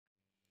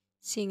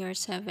Singer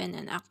Seven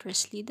and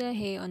actress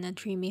Hae on a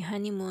dreamy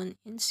honeymoon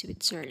in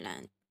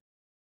Switzerland.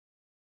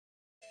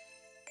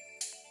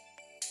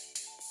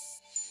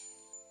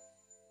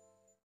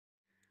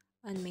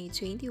 On May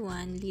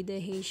 21,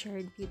 Hae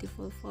shared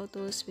beautiful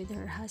photos with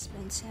her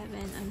husband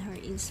Seven on her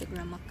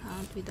Instagram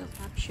account with the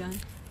caption,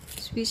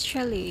 "Swiss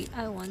chalet,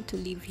 I want to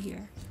live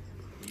here."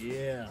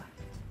 Yeah.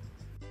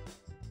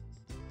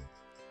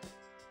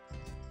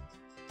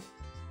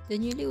 The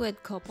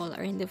newlywed couple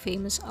are in the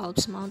famous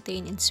Alps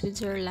mountain in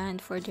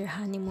Switzerland for their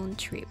honeymoon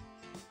trip.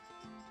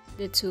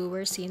 The two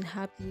were seen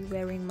happy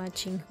wearing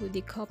matching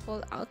hoodie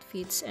couple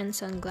outfits and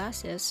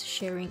sunglasses,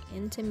 sharing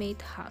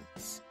intimate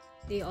hugs.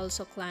 They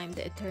also climbed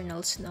the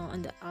eternal snow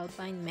on the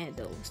alpine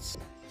meadows.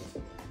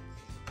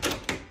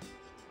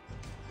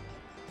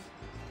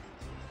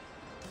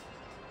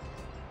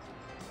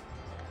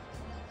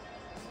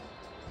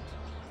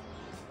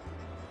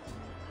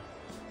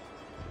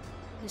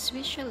 The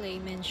Swiss chalet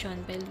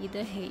mentioned by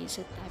Hae is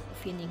a type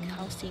of unique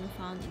housing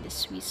found in the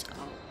Swiss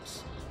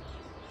Alps.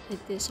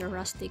 It is a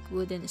rustic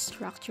wooden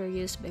structure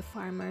used by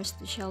farmers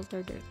to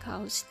shelter their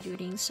cows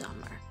during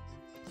summer.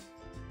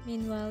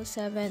 Meanwhile,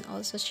 Seven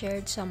also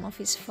shared some of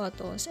his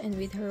photos and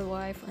with her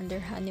wife on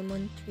their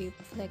honeymoon trip,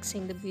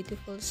 flexing the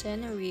beautiful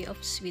scenery of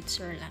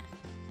Switzerland.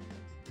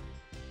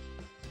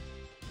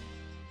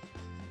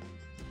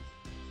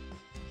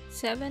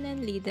 Seven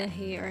and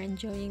Hae are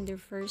enjoying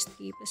their first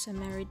trip as a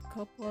married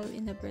couple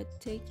in a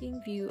breathtaking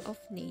view of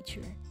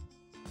nature.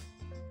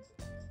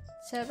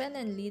 Seven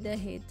and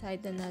Hae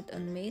tied the knot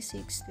on May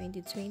 6,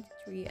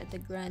 2023 at the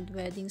grand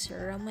wedding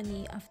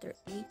ceremony after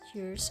 8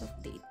 years of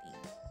dating.